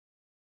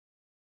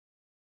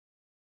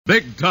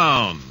Big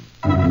Town.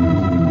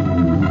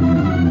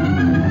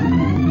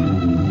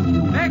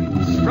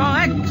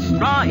 Extra,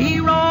 extra,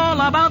 hero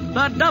about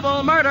the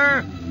double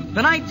murder.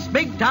 Tonight's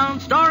Big Town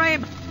story.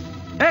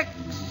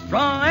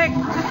 Extra,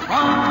 extra.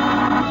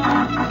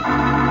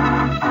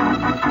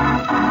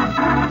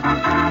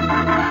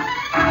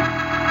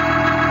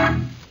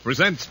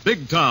 Presents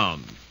Big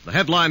Town, the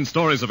headline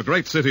stories of a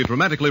great city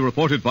dramatically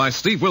reported by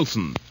Steve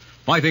Wilson,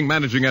 fighting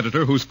managing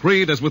editor whose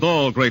creed, as with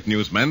all great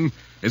newsmen,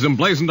 is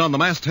emblazoned on the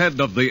masthead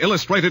of the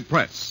Illustrated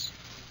Press.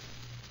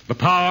 The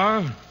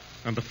power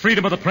and the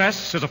freedom of the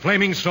press is a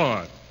flaming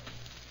sword,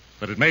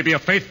 that it may be a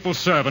faithful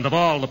servant of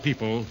all the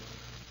people.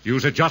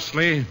 Use it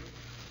justly,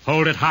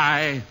 hold it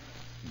high,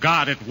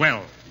 guard it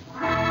well.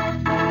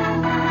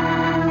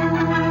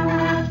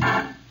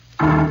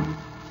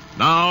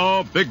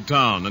 Now, Big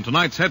Town, and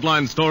tonight's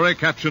headline story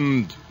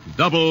captioned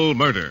Double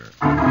Murder.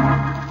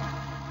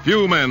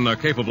 Few men are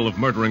capable of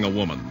murdering a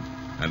woman,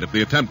 and if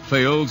the attempt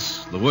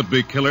fails, the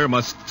would-be killer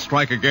must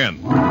strike again.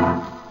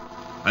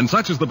 And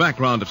such is the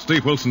background of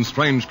Steve Wilson's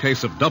strange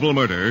case of double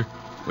murder,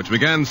 which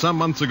began some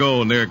months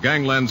ago near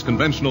Gangland's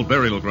conventional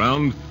burial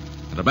ground,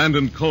 an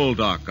abandoned coal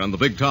dock on the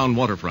Big Town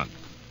waterfront.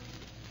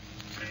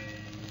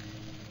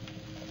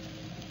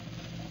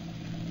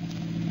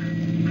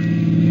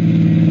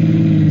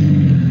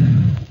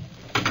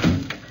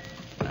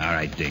 All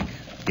right, Dink.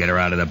 Get her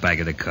out of the back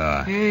of the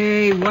car.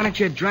 Hey, why don't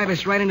you drive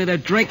us right into the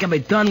drink and be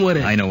done with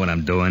it? I know what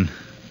I'm doing.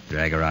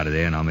 Drag her out of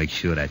there, and I'll make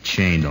sure that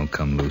chain don't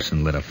come loose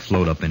and let her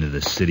float up into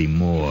the city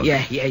morgue.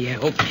 Yeah,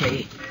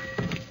 okay.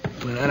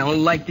 But I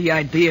don't like the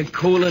idea of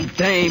cooling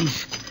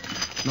dames.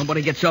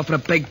 Nobody gets off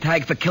with a big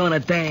tag for killing a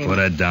dame. Put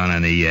her down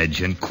on the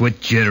edge and quit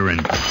jittering.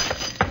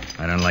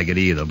 I don't like it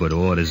either, but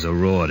orders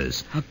are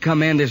orders. How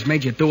come Anders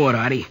made you do it,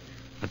 Artie?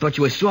 I thought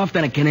you were soft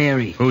on a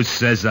canary. Who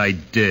says I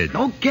did?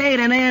 Okay,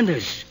 then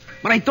Anders.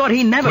 But I thought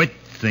he never... Quit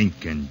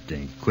thinking,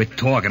 Dink. Quit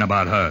talking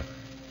about her.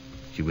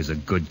 She was a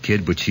good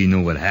kid, but she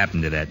knew what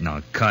happened to that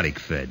narcotic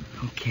fed.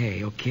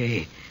 Okay.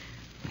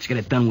 Let's get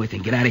it done with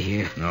and get out of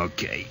here.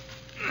 Okay.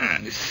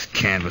 This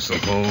canvas will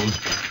hold.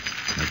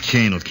 The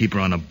chain will keep her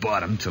on the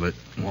bottom till it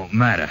won't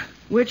matter.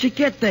 Where'd you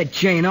get that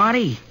chain,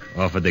 Artie?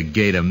 Off of the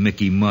gate of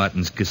Mickey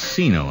Martin's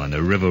casino on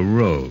the River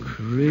Road.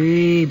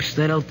 Creeps,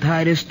 that'll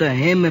tie this to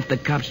him if the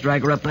cops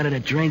drag her up out of the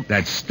drink.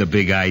 That's the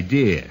big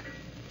idea.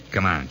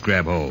 Come on,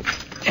 grab hold.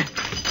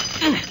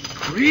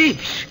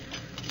 Creeps.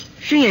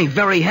 She ain't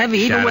very heavy,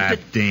 even Shut with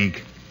up,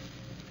 Dink.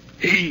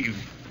 Heave.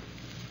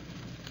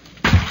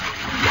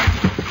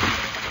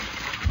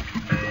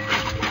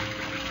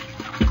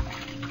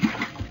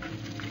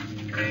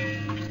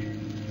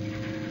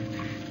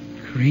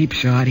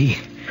 Creeps, Artie.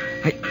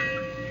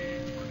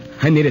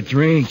 I need a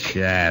drink.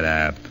 Shut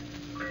up.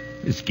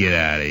 Let's get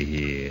out of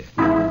here.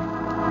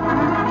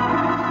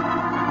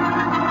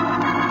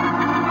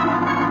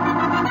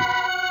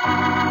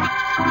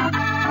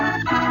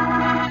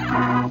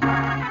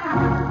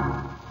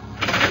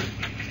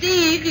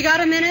 Steve, you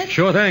got a minute?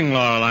 Sure thing,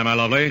 Lorelei, my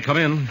lovely. Come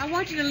in. I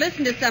want you to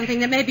listen to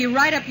something that may be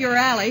right up your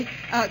alley.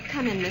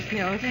 Come in, Miss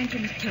Mills. Thank you,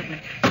 Miss Tilbury.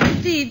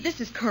 Steve,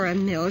 this is Cora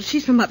Mills.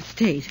 She's from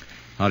upstate.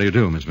 How do you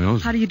do, Miss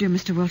Mills? How do you do,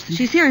 Mr. Wilson?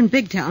 She's here in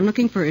Big Town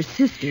looking for her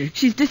sister.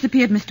 She's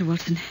disappeared, Mr.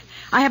 Wilson.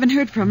 I haven't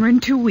heard from her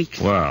in 2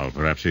 weeks. Well,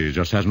 perhaps she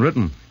just hasn't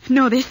written.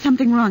 No, there's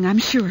something wrong, I'm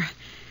sure.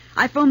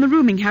 I phoned the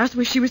rooming house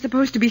where she was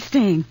supposed to be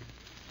staying.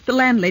 The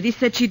landlady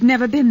said she'd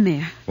never been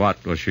there.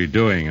 What was she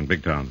doing in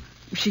Big Town?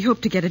 She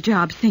hoped to get a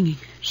job singing.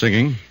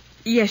 Singing?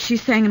 Yes, she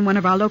sang in one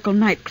of our local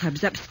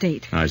nightclubs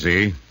upstate. I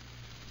see.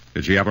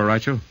 Did she ever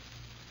write you?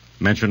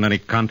 Mention any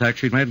contacts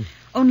she'd made?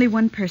 Only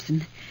one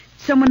person.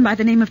 Someone by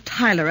the name of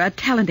Tyler, a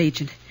talent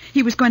agent.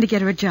 He was going to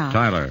get her a job.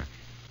 Tyler.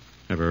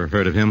 Ever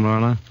heard of him,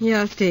 Lorelei?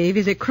 Yeah, Steve.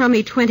 He's a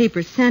crummy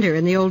 20%er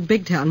in the old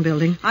Big Town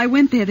building. I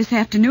went there this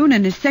afternoon,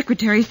 and his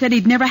secretary said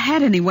he'd never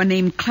had anyone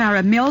named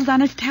Clara Mills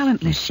on his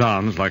talent list.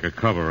 Sounds like a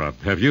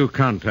cover-up. Have you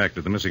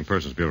contacted the Missing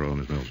Persons Bureau,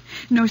 Miss Mills?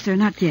 No, sir,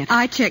 not yet.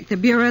 I checked the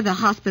bureau, the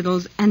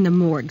hospitals, and the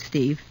morgue,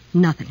 Steve.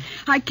 Nothing.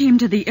 I came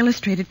to the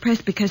Illustrated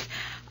Press because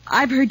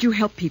I've heard you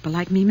help people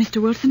like me,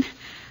 Mr. Wilson.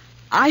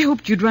 I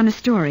hoped you'd run a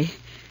story.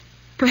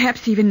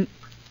 Perhaps even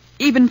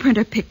print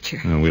a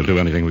picture. We'll do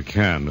anything we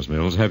can, Miss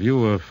Mills. Have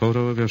you a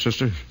photo of your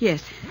sister?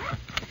 Yes.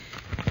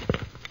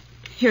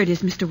 Here it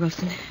is, Mr.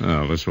 Wilson.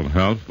 Oh, this will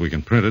help. We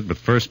can print it, but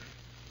first...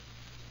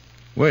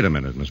 Wait a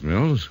minute, Miss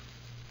Mills.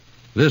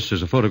 This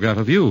is a photograph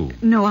of you.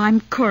 No,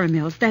 I'm Cora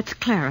Mills. That's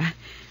Clara.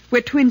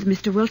 We're twins,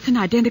 Mr. Wilson,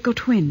 identical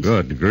twins.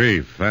 Good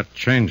grief. That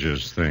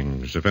changes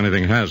things. If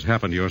anything has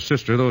happened to your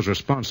sister, those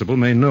responsible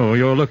may know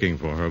you're looking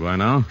for her by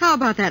now. How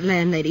about that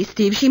landlady,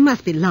 Steve? She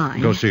must be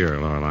lying. Go see her,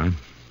 Lorelei.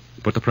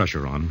 Put the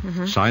pressure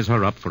on. Size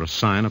her up for a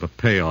sign of a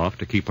payoff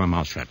to keep her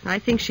mouth shut. I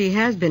think she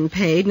has been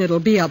paid, and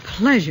it'll be a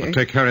pleasure. Well,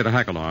 take Harry the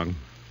hack along.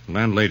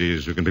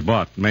 Landladies who can be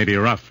bought may be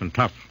rough and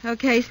tough.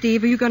 Okay,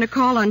 Steve. Are you going to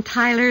call on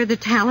Tyler, the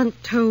talent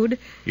toad?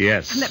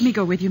 Yes. Let me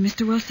go with you,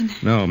 Mr. Wilson.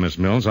 No, Miss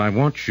Mills. I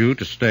want you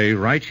to stay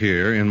right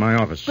here in my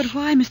office. But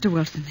why, Mr.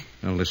 Wilson?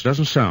 Well, this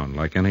doesn't sound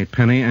like any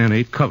penny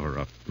ante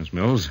cover-up, Miss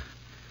Mills.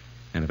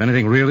 And if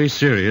anything really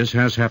serious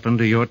has happened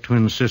to your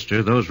twin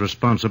sister, those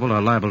responsible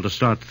are liable to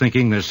start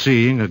thinking they're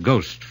seeing a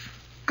ghost.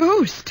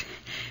 Ghost?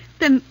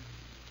 Then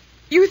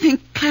you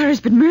think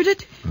Clara's been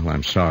murdered? Well,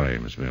 I'm sorry,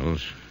 Miss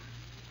Mills.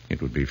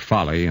 It would be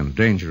folly and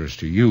dangerous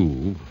to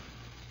you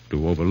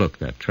to overlook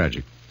that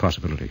tragic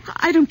possibility.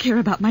 I don't care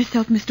about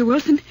myself, Mr.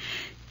 Wilson.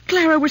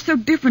 Clara was so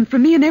different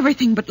from me in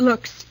everything but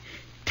looks.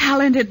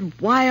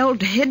 Talented,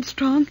 wild,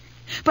 headstrong.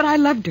 But I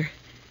loved her.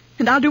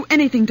 And I'll do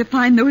anything to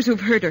find those who've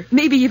hurt her,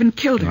 maybe even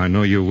killed her. I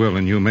know you will,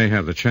 and you may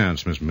have the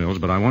chance, Miss Mills,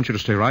 but I want you to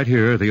stay right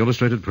here at the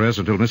Illustrated Press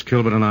until Miss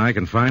Kilburn and I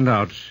can find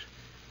out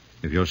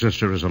if your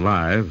sister is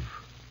alive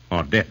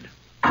or dead.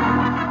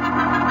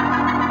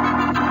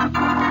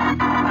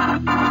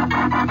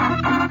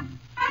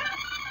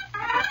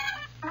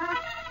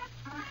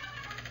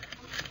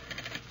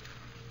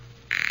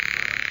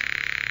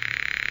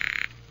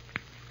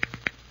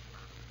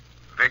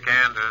 Vic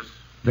Anders.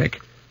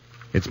 Vic,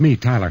 it's me,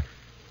 Tyler.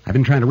 I've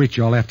been trying to reach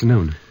you all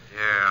afternoon. Yeah,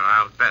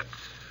 I'll bet.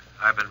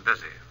 I've been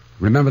busy.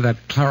 Remember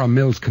that Clara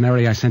Mills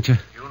canary I sent you?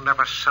 You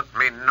never sent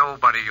me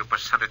nobody, you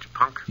percentage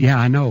punk. Yeah,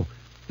 I know.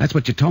 That's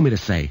what you told me to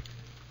say.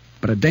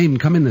 But a dame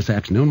come in this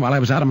afternoon while I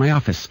was out of my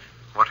office.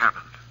 What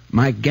happened?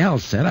 My gal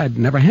said I'd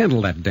never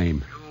handle that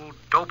dame. You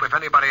dope. If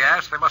anybody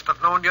asked, they must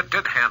have known you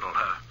did handle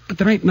her. But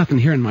there ain't nothing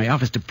here in my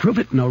office to prove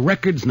it. No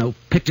records, no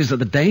pictures of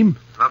the dame.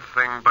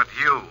 Nothing but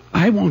you.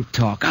 I won't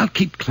talk. I'll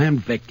keep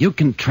clammed, Vic. You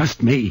can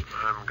trust me.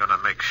 I'm gonna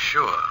make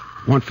sure.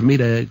 Want for me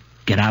to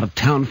get out of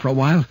town for a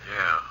while?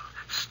 Yeah.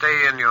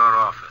 Stay in your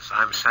office.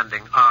 I'm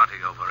sending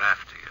Artie over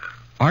after you.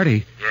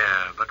 Artie?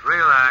 Yeah, but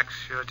relax.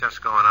 You're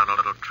just going on a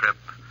little trip.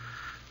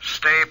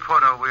 Stay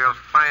put or we'll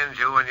find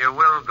you and you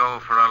will go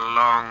for a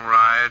long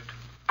ride.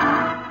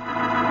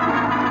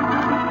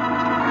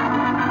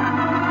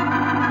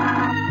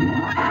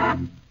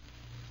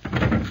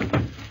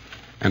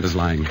 Anders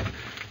lying.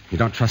 You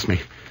don't trust me.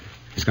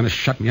 He's going to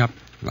shut me up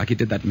like he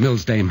did that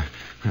Mills dame.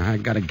 I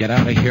got to get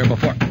out of here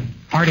before...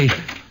 Artie!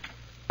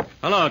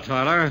 Hello,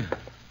 Tyler.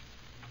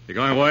 You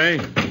going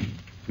away?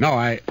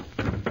 No,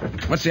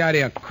 What's the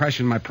idea of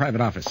crashing my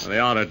private office?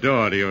 The outer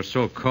door to your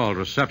so-called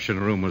reception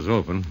room was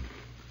open.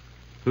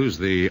 Who's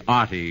the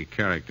Artie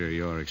character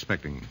you're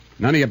expecting?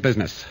 None of your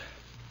business.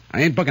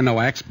 I ain't booking no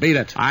acts. Beat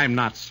it. I'm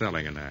not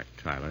selling an act,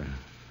 Tyler.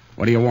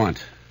 What do you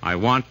want? I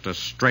want a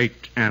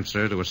straight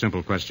answer to a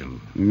simple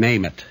question.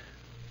 Name it.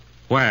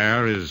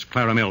 Where is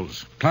Clara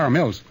Mills? Clara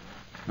Mills?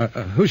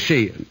 Who's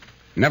she?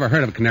 Never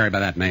heard of a canary by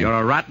that name. You're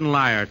a rotten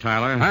liar,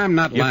 Tyler. I'm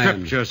not lying. You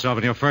tripped yourself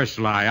in your first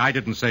lie. I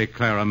didn't say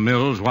Clara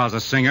Mills was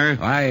a singer.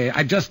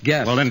 I just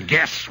guessed. Well, then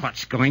guess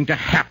what's going to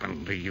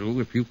happen to you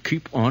if you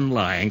keep on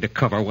lying to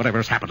cover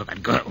whatever's happened to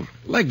that girl.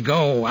 Let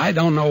go. I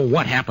don't know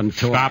what happened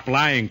to her. Stop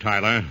lying,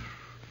 Tyler.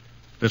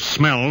 This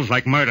smells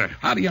like murder.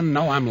 How do you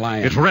know I'm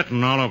lying? It's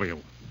written all over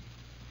you.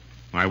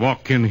 I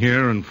walk in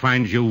here and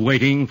find you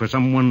waiting for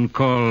someone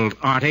called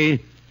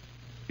Artie.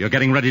 You're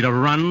getting ready to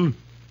run.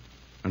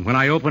 And when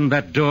I opened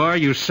that door,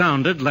 you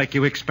sounded like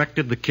you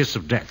expected the kiss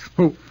of death.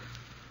 Who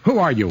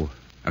are you?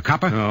 A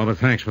copper? Oh, but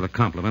thanks for the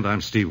compliment.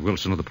 I'm Steve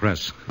Wilson of the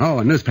press. Oh,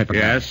 a newspaper guy.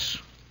 Yes.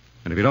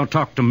 And if you don't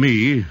talk to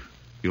me,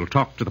 you'll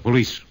talk to the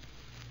police.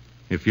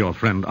 If your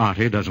friend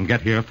Artie doesn't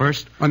get here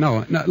first. Oh,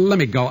 no, let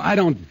me go. I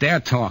don't dare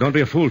talk. Don't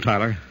be a fool,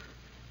 Tyler.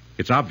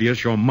 It's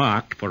obvious you're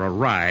marked for a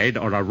ride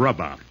or a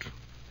rub-out.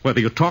 Whether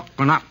you talk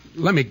or not.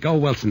 Let me go,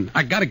 Wilson.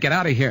 I gotta get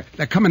out of here.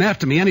 They're coming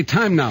after me any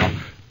time now.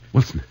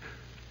 Wilson,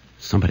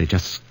 somebody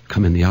just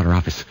come in the outer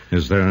office.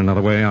 Is there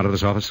another way out of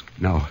this office?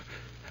 No.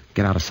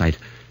 Get out of sight.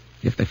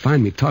 If they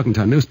find me talking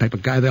to a newspaper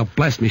guy, they'll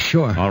blast me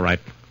sure. All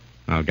right.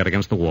 I'll get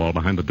against the wall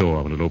behind the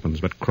door when it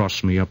opens, but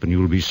cross me up and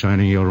you'll be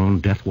signing your own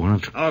death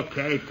warrant.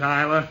 Okay,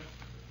 Tyler.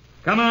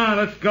 Come on,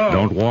 let's go.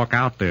 Don't walk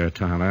out there,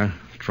 Tyler.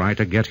 Try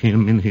to get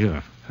him in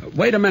here.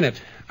 Wait a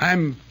minute.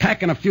 I'm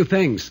packing a few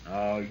things.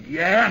 Oh,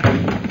 yeah?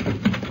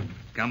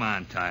 Come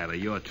on, Tyler.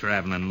 You're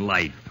traveling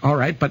light. All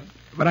right, but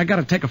I got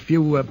to take a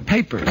few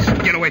papers.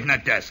 Get away from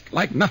that desk.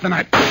 Like nothing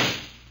I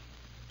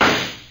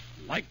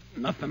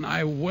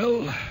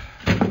will.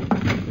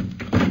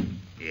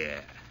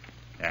 Yeah,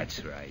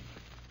 that's right.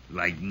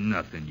 Like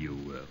nothing you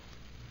will.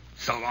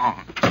 So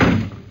long.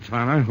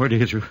 Tyler, where'd he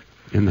hit you?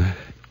 In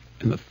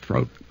the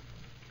throat.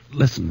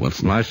 Listen,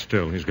 Wilson. Lie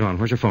still. He's gone.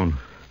 Where's your phone?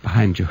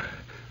 Behind you.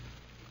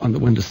 On the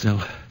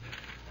windowsill.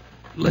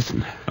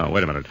 Listen. Oh,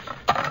 wait a minute.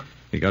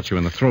 He got you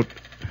in the throat.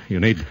 You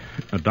need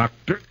a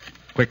doctor.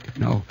 Quick.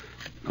 No,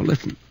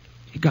 listen.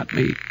 He got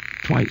me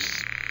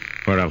twice.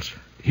 Where else?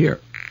 Here.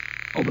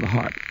 Over the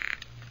heart.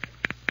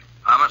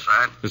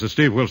 Homicide. This is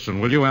Steve Wilson.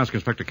 Will you ask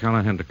Inspector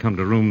Callahan to come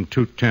to room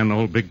 210,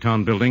 Old Big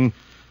Town Building,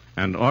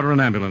 and order an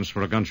ambulance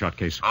for a gunshot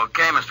case?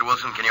 Okay, Mr.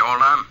 Wilson. Can you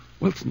hold on?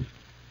 Wilson,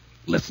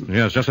 listen.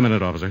 Yes, just a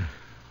minute, officer.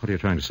 What are you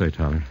trying to say,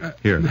 Tyler?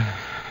 Here,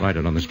 write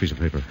it on this piece of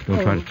paper.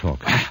 Don't try to talk.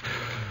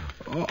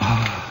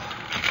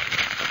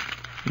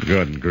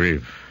 Good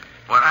grief.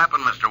 What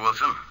happened, Mr.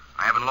 Wilson?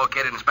 I haven't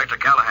located Inspector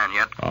Callahan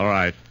yet. All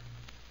right.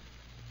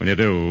 When you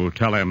do,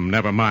 tell him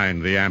never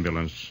mind the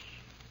ambulance.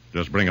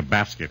 Just bring a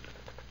basket.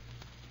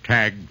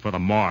 Tagged for the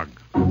morgue.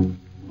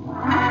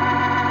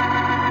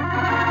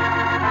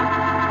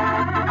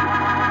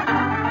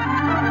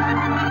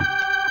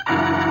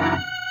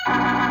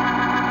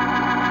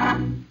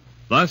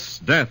 Thus,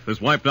 death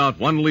has wiped out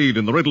one lead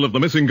in the riddle of the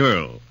missing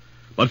girl.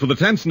 But for the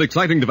tense and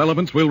exciting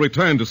developments, we'll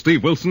return to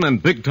Steve Wilson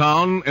and Big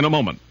Town in a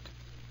moment.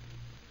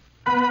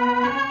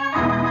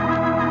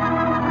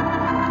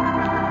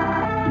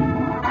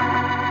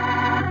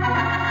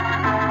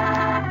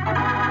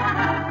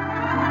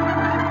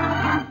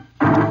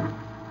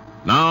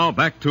 Now,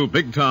 back to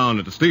Big Town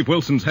and to Steve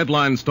Wilson's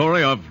headline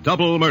story of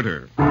double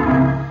murder.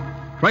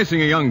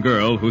 Tracing a young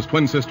girl whose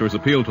twin sisters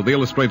appealed to the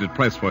illustrated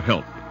press for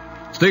help,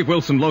 Steve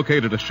Wilson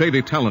located a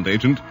shady talent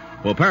agent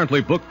who apparently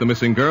booked the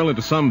missing girl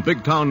into some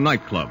big town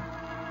nightclub.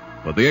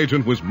 But the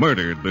agent was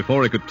murdered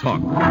before he could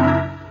talk.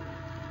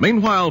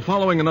 Meanwhile,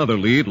 following another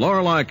lead,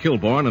 Lorelei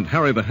Kilborn and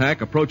Harry the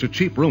Hack approach a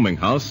cheap rooming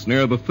house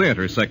near the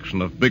theater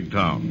section of Big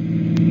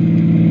Town.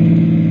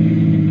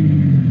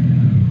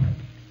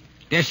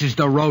 This is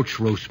the roach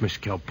roost, Miss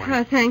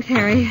Kilburn. Thanks,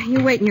 Harry.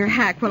 You wait in your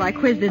hack while I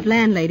quiz this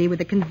landlady with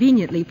a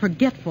conveniently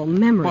forgetful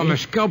memory. Well,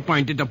 Miss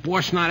Kilburn, did the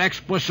boss not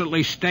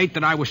explicitly state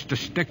that I was to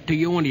stick to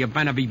you in the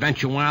event of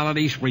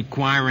eventualities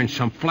requiring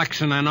some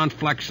flexing and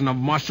unflexing of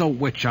muscle,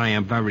 which I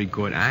am very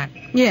good at?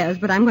 Yes,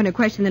 but I'm going to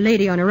question the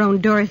lady on her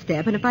own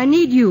doorstep, and if I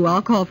need you,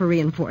 I'll call for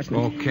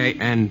reinforcements. Okay,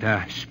 and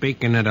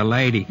speaking of the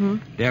lady,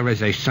 there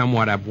is a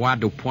somewhat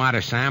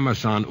avoirdupois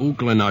Amazon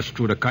oogling us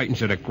through the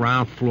curtains of the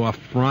ground floor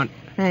front.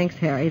 Thanks,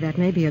 Harry. That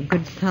may be a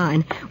good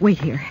sign. Wait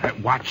here.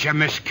 Watch her,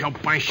 Miss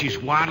Kilburn. She's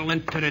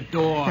waddling to the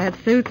door. That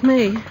suits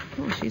me.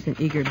 Oh, she's an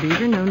eager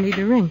beaver. No need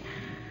to ring.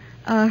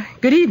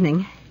 Good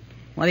evening.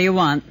 What do you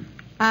want?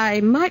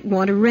 I might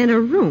want to rent a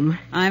room.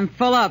 I'm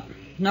full up.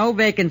 No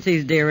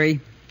vacancies,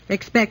 dearie.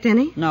 Expect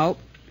any? No.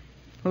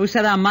 Who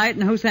said I might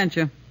and who sent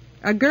you?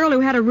 A girl who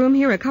had a room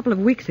here a couple of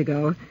weeks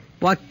ago.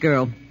 What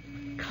girl?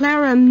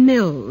 Clara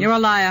Mills. You're a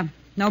liar.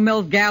 No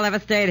Mills gal ever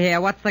stayed here.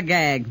 What's the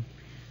gag?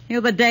 You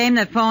the dame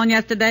that phoned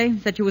yesterday?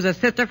 Said you was a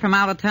sister from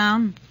out of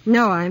town?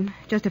 No, I'm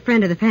just a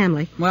friend of the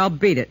family. Well,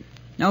 beat it.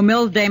 No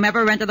Mills dame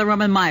ever rented a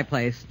room in my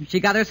place. She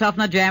got herself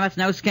in a jam. It's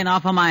no skin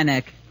off of my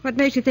neck. What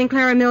makes you think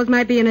Clara Mills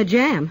might be in a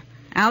jam?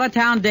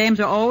 Out-of-town dames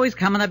are always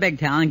coming to big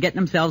town and getting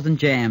themselves in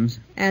jams.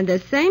 And the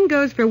same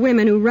goes for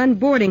women who run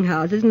boarding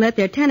houses and let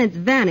their tenants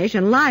vanish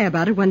and lie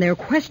about it when they're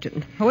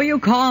questioned. Who are you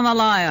calling a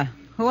liar?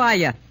 Who are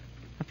you?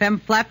 A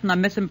femme-flap from the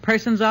missing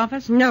persons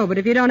office? No, but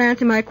if you don't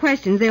answer my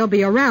questions, they'll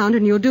be around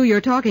and you'll do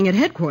your talking at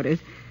headquarters.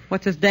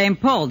 What's this dame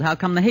pulled? How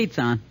come the heat's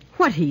on?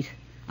 What heat?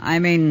 I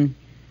mean,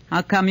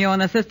 how come you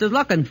and the sister's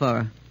looking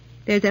for her?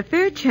 There's a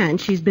fair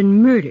chance she's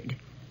been murdered.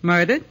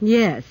 Murdered?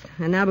 Yes.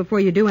 And now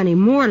before you do any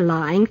more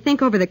lying,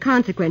 think over the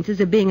consequences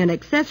of being an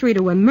accessory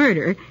to a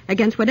murder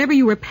against whatever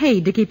you were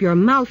paid to keep your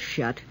mouth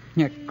shut.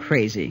 You're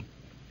crazy.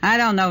 I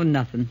don't know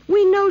nothing.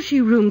 We know she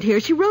roomed here.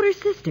 She wrote her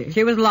sister.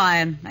 She was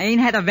lying. I ain't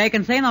had a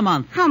vacancy in a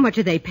month. How much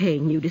are they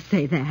paying you to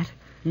say that?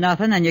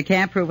 Nothing, and you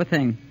can't prove a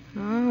thing.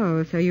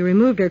 Oh, so you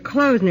removed her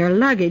clothes and her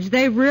luggage.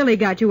 They've really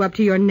got you up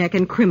to your neck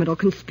in criminal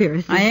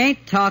conspiracy. I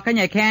ain't talking.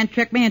 You can't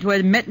trick me into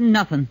admitting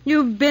nothing.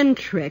 You've been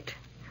tricked.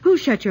 Who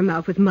shut your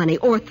mouth with money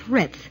or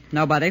threats?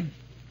 Nobody.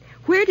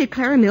 Where did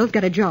Clara Mills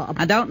get a job?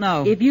 I don't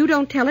know. If you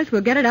don't tell us,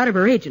 we'll get it out of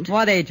her agent.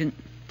 What agent?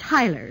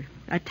 Tyler,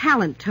 a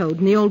talent toad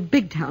in the old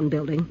Big Town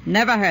building.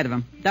 Never heard of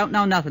him. Don't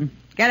know nothing.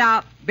 Get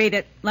out. Beat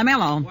it. Let me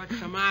alone. What's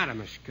the matter,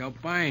 Miss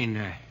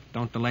Kilburn?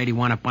 Don't the lady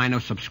want to buy no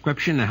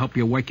subscription to help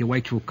you work your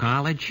way through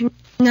college?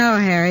 No,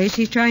 Harry.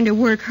 She's trying to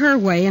work her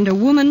way into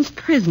woman's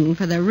prison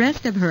for the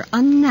rest of her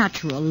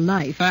unnatural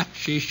life.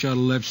 She shall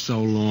live so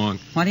long.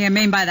 What do you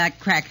mean by that,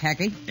 crack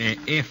hacky?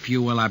 If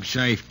you will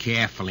observe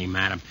carefully,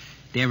 madam,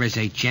 there is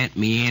a gent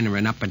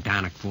meandering up and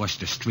down across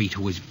the street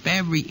who is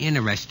very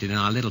interested in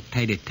our little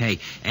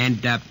tete-a-tete,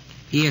 and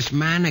he is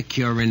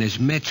manicuring his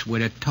mitts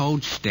with a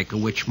toad sticker,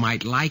 which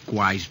might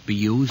likewise be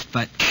used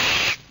for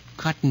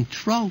cutting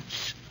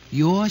throats.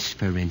 Yours,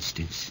 for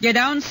instance. You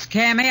don't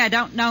scare me. I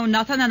don't know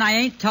nothing, and I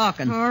ain't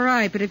talking. All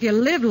right, but if you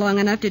live long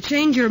enough to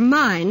change your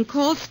mind,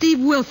 call Steve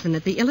Wilson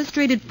at the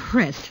Illustrated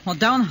Press. Well,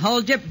 don't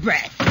hold your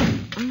breath.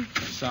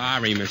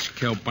 Sorry, Miss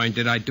Kilburn.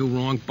 Did I do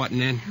wrong butting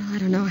in? Oh, I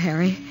don't know,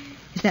 Harry.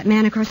 Is that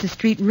man across the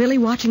street really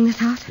watching this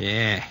house?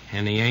 Yeah,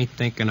 and he ain't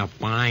thinking of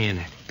buying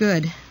it.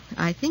 Good.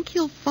 I think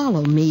he'll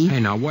follow me. Hey,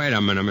 now, wait a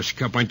minute, Miss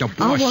Kilburn. The boss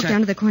I'll walk down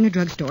to the corner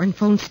drugstore and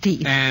phone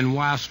Steve. And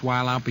while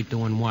I'll be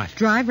doing what?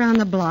 Drive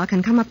round the block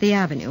and come up the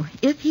avenue.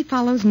 If he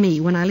follows me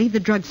when I leave the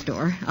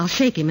drugstore, I'll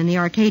shake him in the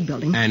arcade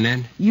building. And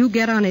then? You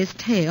get on his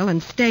tail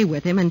and stay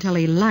with him until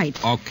he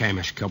lights. Okay,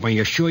 Miss Kilburn.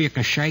 You sure you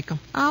can shake him?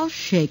 I'll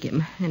shake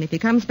him. And if he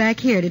comes back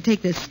here to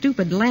take this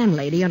stupid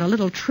landlady on a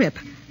little trip,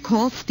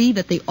 call Steve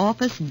at the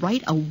office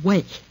right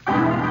away.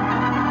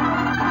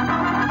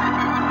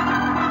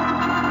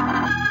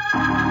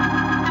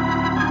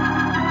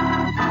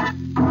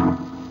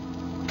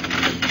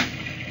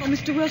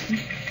 Mr. Wilson,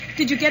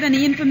 did you get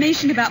any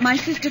information about my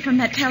sister from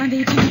that talent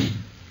agent?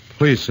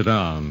 Please sit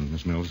down,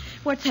 Miss Mills.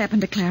 What's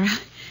happened to Clara?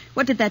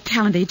 What did that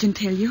talent agent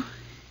tell you?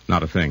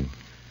 Not a thing.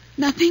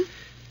 Nothing?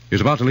 He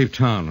was about to leave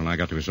town when I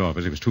got to his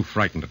office. He was too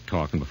frightened to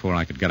talk, and before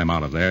I could get him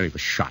out of there, he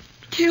was shot.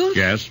 Killed?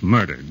 Yes,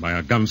 murdered by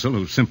a gunsel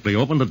who simply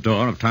opened the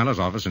door of Tyler's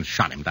office and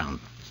shot him down.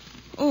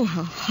 Oh,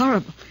 how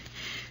horrible.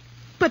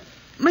 But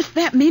Must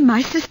that mean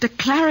my sister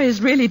Clara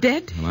is really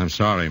dead? Well, I'm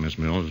sorry, Miss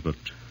Mills, but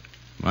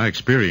my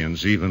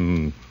experience,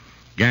 even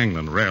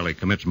gangland rarely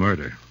commits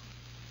murder,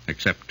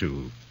 except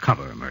to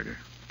cover murder.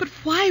 But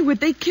why would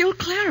they kill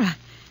Clara?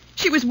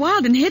 She was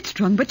wild and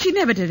headstrong, but she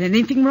never did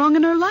anything wrong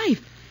in her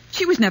life.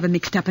 She was never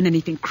mixed up in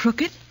anything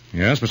crooked.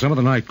 Yes, but some of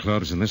the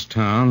nightclubs in this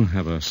town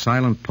have a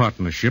silent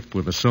partnership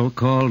with the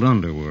so-called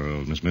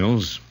underworld, Miss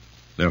Mills.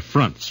 They're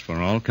fronts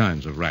for all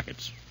kinds of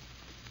rackets.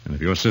 And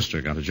if your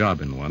sister got a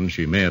job in one,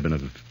 she may have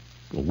been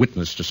a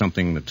witness to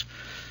something that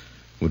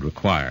would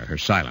require her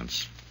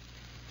silence.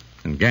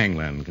 And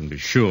gangland can be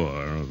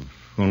sure of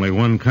only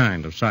one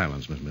kind of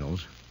silence, Miss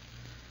Mills.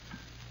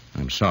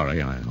 I'm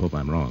sorry. I hope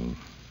I'm wrong.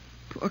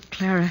 Poor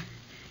Clara.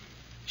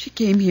 She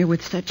came here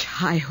with such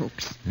high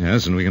hopes.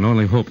 Yes, and we can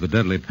only hope the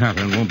deadly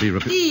pattern won't be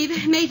repeated.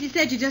 Steve, Maisie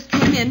said you just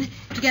came in.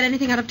 Did you get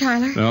anything out of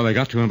Tyler? No, they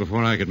got to him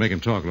before I could make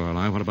him talk,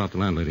 Lorelei. What about the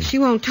landlady? She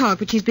won't talk,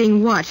 but she's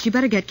being watched. You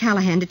better get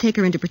Callahan to take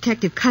her into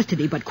protective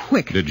custody, but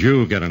quick. Did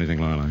you get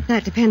anything, Lorelei?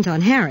 That depends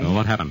on Harry. Well,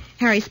 what happened?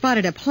 Harry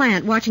spotted a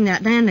plant watching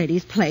that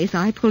landlady's place.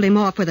 I pulled him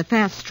off with a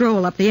fast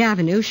stroll up the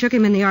avenue, shook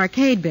him in the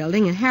arcade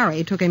building, and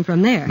Harry took him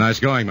from there.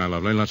 Nice going, my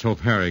lovely. Let's hope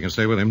Harry can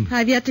stay with him.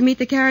 I've yet to meet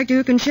the character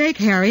who can shake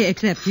Harry,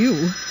 except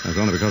you. That's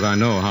only because I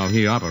know how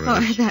he operates.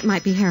 Oh, that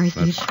might be Harry,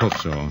 Steve. Let's hope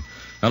so.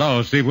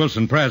 Hello, Steve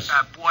Wilson, press.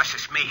 Boss,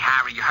 it's me,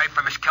 Harry. You heard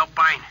from Miss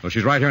Kilburn? Well,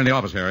 she's right here in the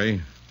office,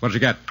 Harry. What did you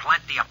get?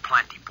 Plenty,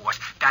 boss.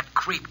 That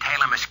creep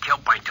Taylor Miss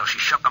Kilburn till she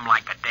shook him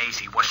like a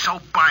daisy was so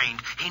burned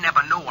he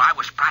never knew I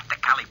was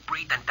practically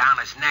breathing down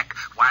his neck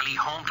while he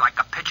homed like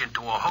a pigeon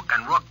to a hook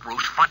and rook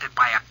roost fronted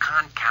by a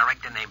con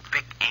character named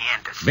Vic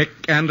Anders. Vic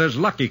Anders'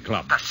 Lucky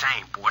Club. The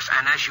same, boss.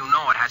 And as you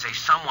know, it has a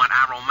somewhat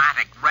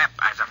aromatic rep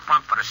as a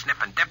front for the snip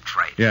and dip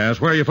trade.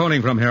 Yes, where are you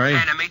phoning from, Harry?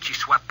 And Amici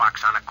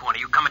sweatbox on the corner.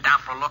 You coming down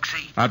for a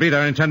look-see? I'll be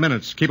there in 10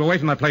 minutes. Keep away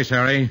from that place,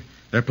 Harry.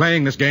 They're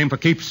playing this game for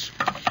keeps.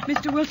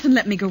 Mr. Wilson,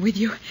 let me go with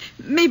you.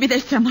 Maybe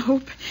there's some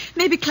hope.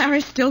 Maybe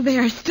Clara's still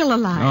there, still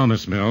alive. Oh,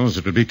 Miss Mills,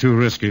 it would be too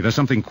risky. There's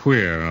something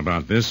queer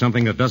about this,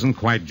 something that doesn't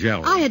quite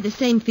gel. I had the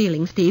same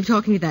feeling, Steve,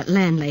 talking to that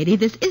landlady.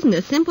 This isn't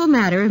a simple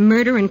matter of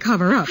murder and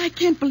cover-up. I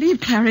can't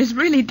believe Clara is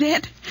really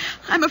dead.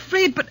 I'm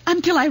afraid, but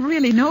until I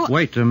really know...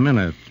 Wait a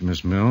minute,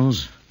 Miss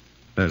Mills.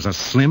 There's a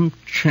slim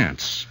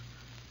chance.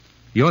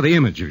 You're the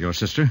image of your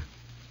sister.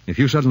 If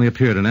you suddenly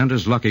appeared in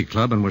Anders' Lucky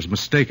Club and was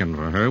mistaken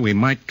for her, we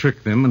might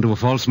trick them into a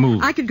false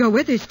move. I could go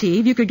with her,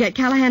 Steve. You could get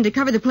Callahan to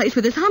cover the place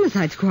with his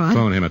homicide squad.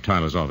 Phone him at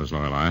Tyler's office,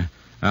 Lorelei.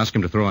 Ask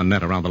him to throw a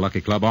net around the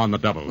Lucky Club on the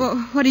double. Well,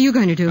 what are you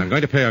going to do? I'm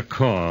going to pay a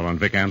call on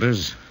Vic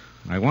Anders.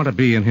 I want to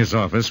be in his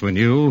office when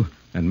you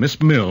and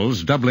Miss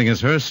Mills, doubling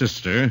as her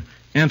sister,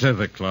 enter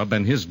the club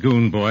and his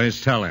goon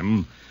boys tell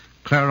him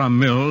Clara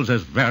Mills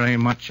is very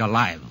much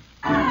alive.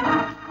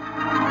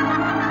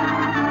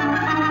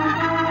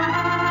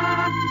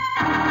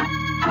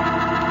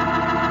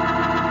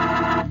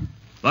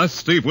 Thus,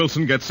 Steve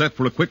Wilson gets set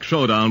for a quick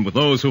showdown with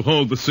those who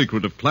hold the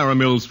secret of Clara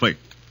Mills' fate.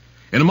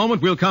 In a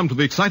moment, we'll come to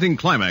the exciting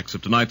climax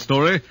of tonight's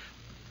story.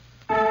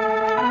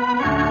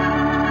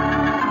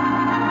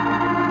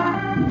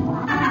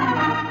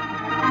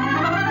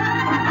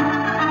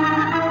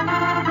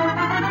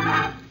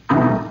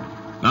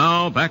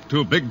 Now, back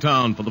to Big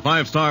Town for the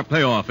 5-star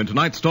payoff in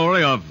tonight's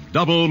story of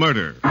Double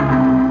Murder.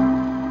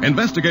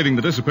 Investigating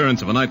the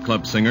disappearance of a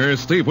nightclub singer,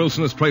 Steve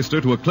Wilson has traced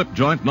her to a clip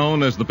joint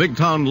known as the Big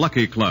Town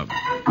Lucky Club.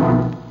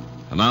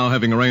 And now,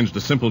 having arranged a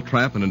simple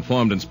trap and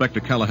informed Inspector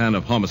Callahan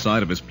of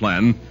homicide of his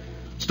plan,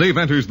 Steve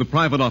enters the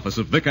private office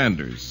of Vic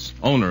Anders,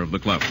 owner of the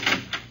club.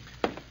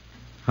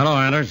 Hello,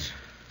 Anders.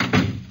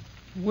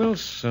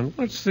 Wilson,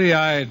 what's the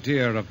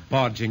idea of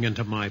barging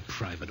into my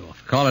private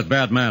office? Call it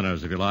bad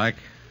manners, if you like.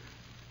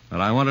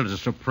 But I wanted to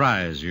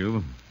surprise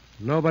you.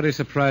 Nobody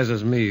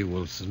surprises me,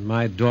 Wilson.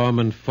 My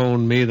doorman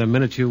phoned me the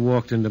minute you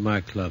walked into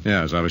my club.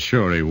 Yes, I was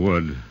sure he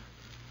would. And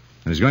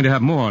he's going to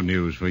have more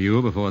news for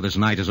you before this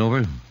night is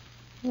over.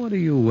 What are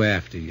you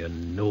after, you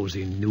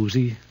nosy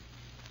newsy?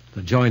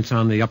 The joint's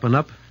on the up and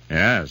up?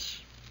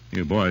 Yes.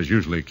 You boys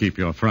usually keep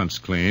your fronts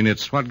clean.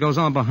 It's what goes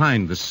on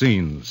behind the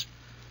scenes.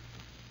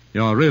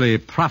 You're really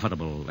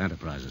profitable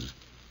enterprises.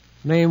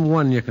 Name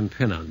one you can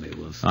pin on me,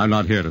 Wilson. I'm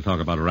not here to talk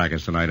about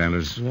rackets tonight,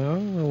 Anders. No?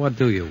 What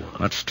do you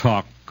want? Let's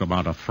talk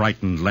about a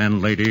frightened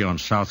landlady on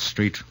South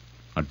Street,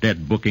 a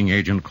dead booking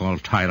agent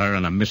called Tyler,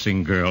 and a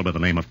missing girl by the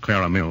name of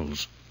Clara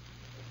Mills.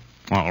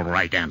 All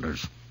right,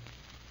 Anders.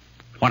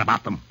 What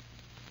about them?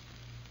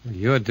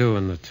 You're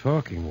doing the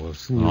talking,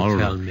 Wilson. You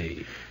tell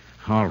me.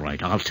 All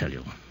right, I'll tell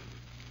you.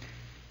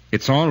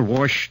 It's all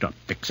washed up,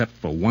 except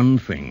for one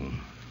thing.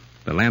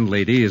 The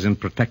landlady is in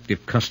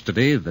protective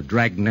custody. The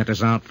dragnet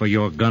is out for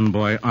your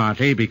gunboy,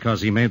 Artie, because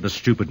he made the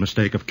stupid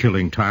mistake of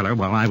killing Tyler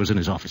while I was in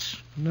his office.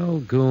 No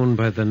goon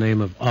by the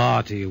name of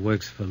Artie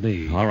works for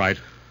me. All right.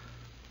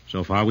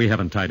 So far, we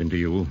haven't tied him to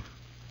you.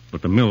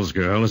 But the Mills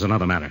girl is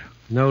another matter.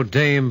 No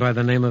dame by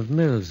the name of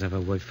Mills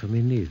ever worked for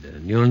me neither,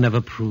 and you'll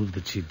never prove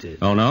that she did.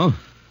 Oh, no?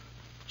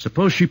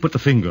 Suppose she put the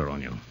finger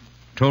on you.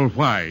 Told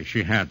why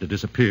she had to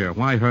disappear,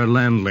 why her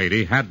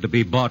landlady had to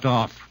be bought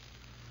off,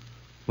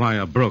 why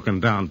a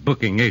broken-down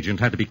booking agent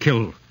had to be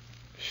killed.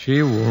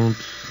 She won't.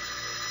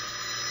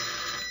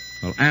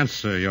 Well,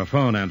 answer your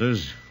phone,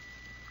 Anders.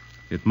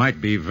 It might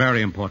be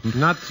very important.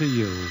 Not to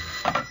you.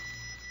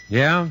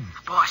 Yeah?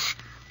 Boss,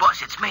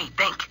 it's me,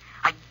 Dink.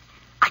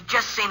 I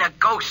just seen a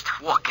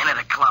ghost walk into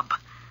the club.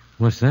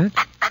 What's that?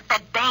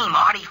 That dame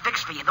Artie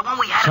fixed for you, the one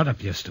we had... Shut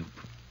up, you stoop.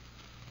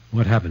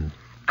 What happened?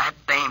 That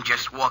dame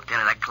just walked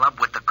into the club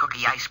with the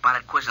cookie I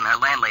spotted quizzing her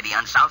landlady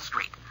on South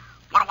Street.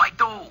 What do I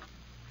do?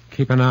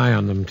 Keep an eye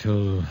on them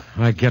till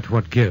I get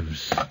what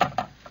gives.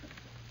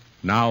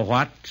 Now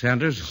what,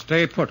 Anders?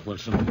 Stay put,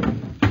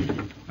 Wilson.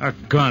 A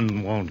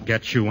gun won't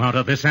get you out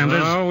of this,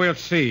 Anders. Oh, we'll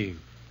see.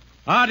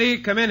 Artie,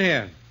 come in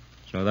here.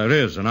 So there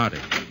is an Artie.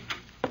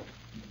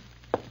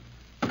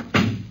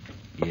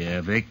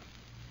 Yeah, Vic?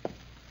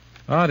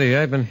 Artie,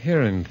 I've been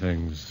hearing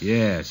things.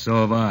 Yeah,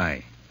 so have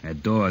I.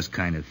 That door's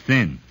kind of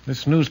thin.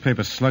 This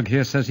newspaper slug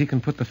here says he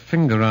can put the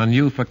finger on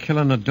you for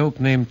killing a dope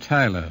named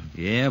Tyler.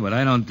 Yeah, but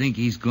I don't think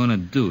he's gonna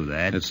do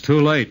that. It's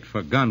too late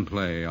for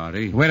gunplay,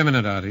 Artie. Wait a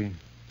minute, Artie.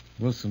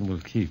 Wilson will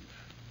keep.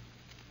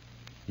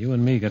 You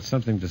and me got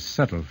something to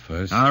settle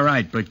first. All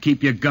right, but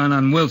keep your gun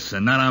on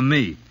Wilson, not on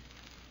me.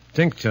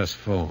 Dink just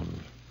phoned.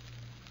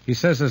 He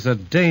says there's a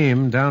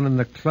dame down in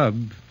the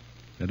club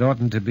that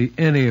oughtn't to be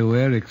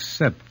anywhere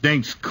except...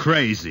 Dink's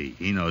crazy.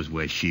 He knows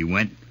where she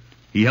went.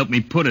 He helped me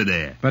put her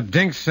there. But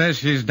Dink says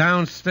she's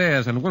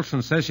downstairs, and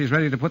Wilson says she's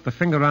ready to put the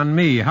finger on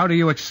me. How do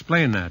you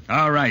explain that?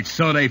 All right,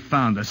 so they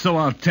found her. So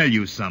I'll tell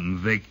you something,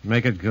 Vic.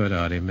 Make it good,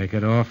 Artie. Make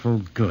it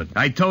awful good.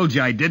 I told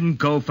you I didn't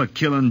go for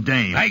killing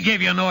dames. I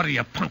gave you an order,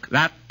 you punk.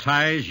 That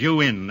ties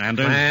you in,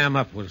 Anders. Clam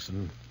up,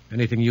 Wilson.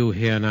 Anything you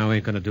hear now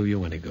ain't going to do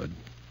you any good.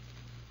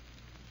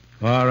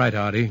 All right,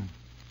 Artie.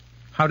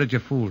 How did you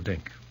fool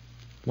Dink?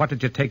 What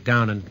did you take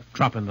down and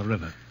drop in the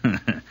river?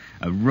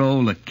 A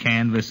roll of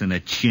canvas and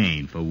a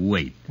chain for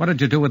weight. What did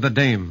you do with the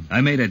dame?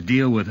 I made a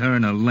deal with her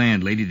and her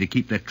landlady to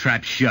keep the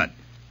trap shut.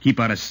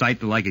 Keep out of sight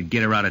till I could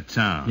get her out of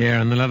town.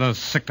 Yeah, and then let her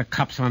sick the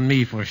cops on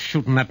me for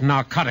shooting that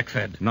narcotic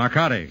fed.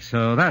 Narcotics,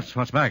 so that's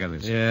what's back of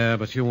this. Yeah,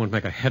 but you won't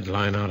make a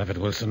headline out of it,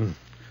 Wilson.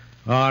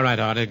 All right,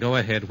 Artie, go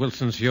ahead.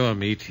 Wilson's your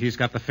meat. He's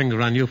got the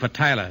finger on you for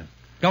Tyler.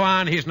 Go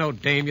on, he's no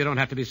dame. You don't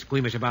have to be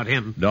squeamish about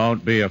him.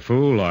 Don't be a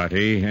fool,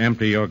 Artie.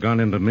 Empty your gun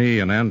into me,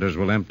 and Anders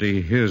will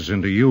empty his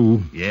into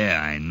you. Yeah,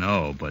 I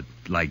know, but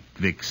like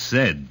Vic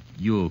said,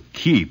 you'll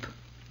keep.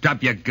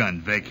 Drop your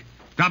gun, Vic.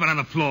 Drop it on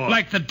the floor.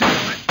 Like the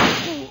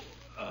devil.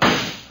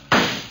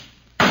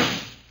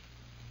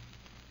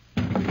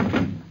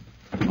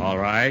 All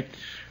right,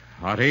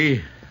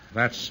 Artie.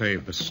 That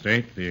saved the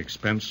state the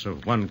expense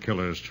of one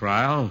killer's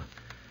trial.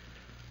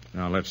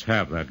 Now let's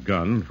have that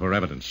gun for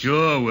evidence.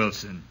 Sure,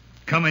 Wilson.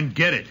 Come and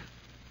get it.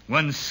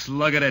 One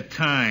slug at a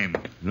time.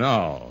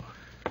 No.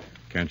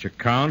 Can't you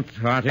count,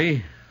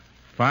 Artie?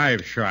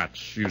 5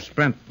 shots. You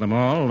spent them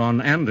all on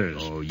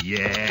Anders. Oh,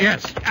 yeah?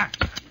 Yes.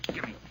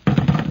 Give me.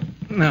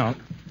 Now,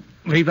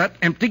 leave that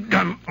empty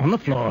gun on the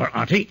floor,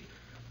 Artie.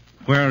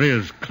 Where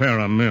is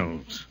Clara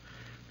Mills?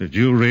 Did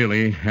you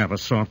really have a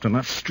soft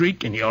enough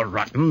streak in your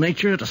rotten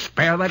nature to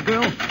spare that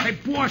girl? Hey,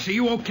 boss, are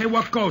you okay?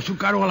 What goes? Who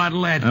got all that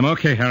lead? I'm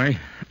okay, Harry.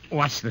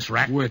 What's this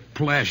racket? With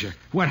pleasure.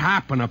 What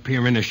happened up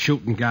here in the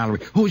shooting gallery?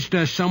 Who's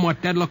the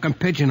somewhat dead-looking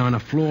pigeon on the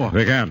floor?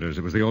 Vic Anders.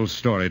 It was the old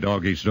story,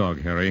 dog eats dog,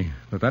 Harry.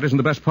 But that isn't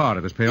the best part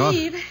of this payoff.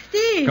 Steve.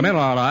 Come in,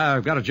 Lola.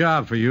 I've got a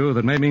job for you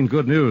that may mean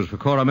good news for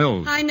Cora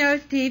Mills. I know,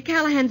 Steve.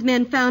 Callahan's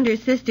men found her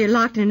sister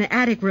locked in an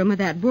attic room of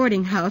that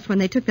boarding house when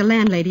they took the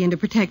landlady into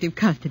protective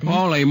custody.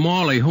 Holy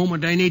moly, whom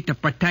would they need to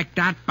protect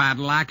that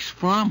battle axe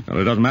from? Well,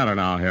 it doesn't matter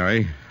now,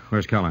 Harry.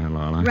 Where's Callahan,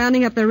 Lola?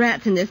 Rounding up the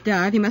rats in this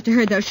dive. He must have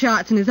heard those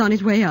shots and is on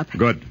his way up.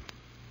 Good.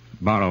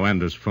 Borrow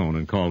Anders' phone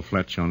and call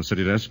Fletch on the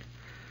city desk.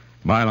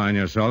 Byline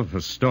yourself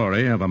a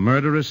story of a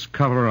murderous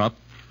cover-up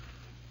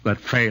that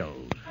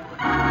failed.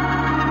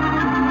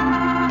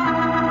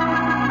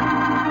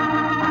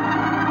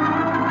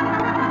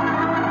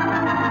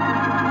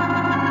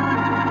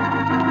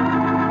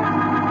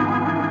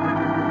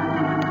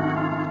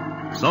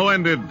 So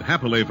ended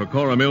happily for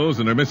Cora Mills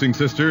and her missing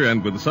sister,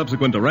 and with the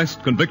subsequent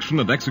arrest, conviction,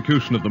 and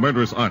execution of the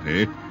murderous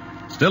Artie,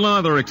 still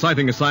another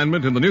exciting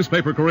assignment in the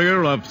newspaper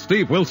career of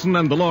Steve Wilson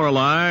and the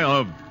Lorelei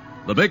of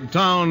the Big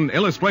Town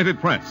Illustrated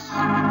Press.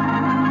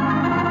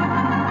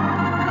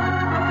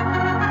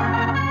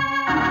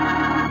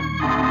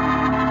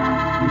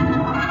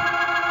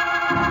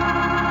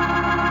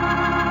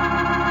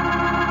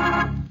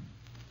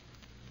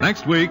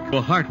 Next week,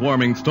 a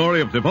heartwarming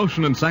story of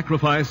devotion and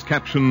sacrifice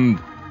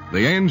captioned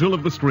The Angel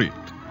of the Street.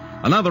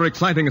 Another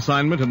exciting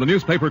assignment in the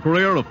newspaper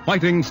career of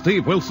fighting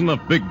Steve Wilson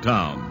of Big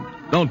Town.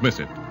 Don't miss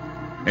it.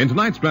 In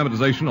tonight's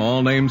dramatization,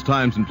 all names,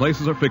 times, and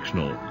places are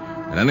fictional,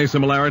 and any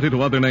similarity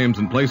to other names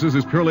and places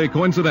is purely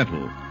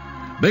coincidental.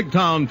 Big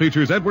Town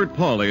features Edward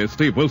Pauley as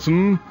Steve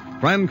Wilson,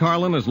 Fran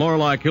Carlin as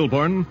Lorelei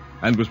Kilburn,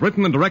 and was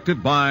written and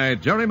directed by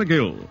Jerry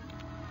McGill.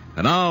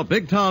 And now,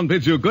 Big Town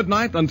bids you good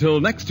night until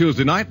next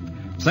Tuesday night,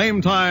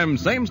 same time,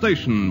 same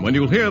station, when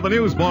you'll hear the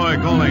newsboy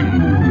calling.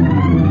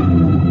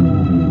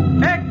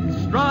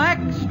 Extra,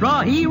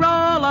 extra, hear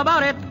all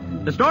about it.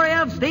 The story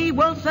of Steve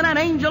Wilson and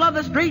Angel of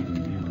the Street.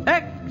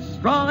 Extra.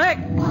 extra,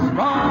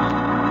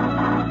 extra.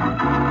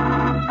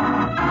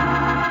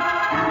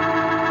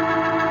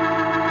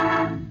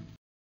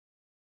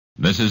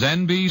 This is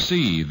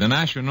NBC, the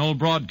national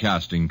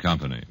broadcasting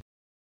company.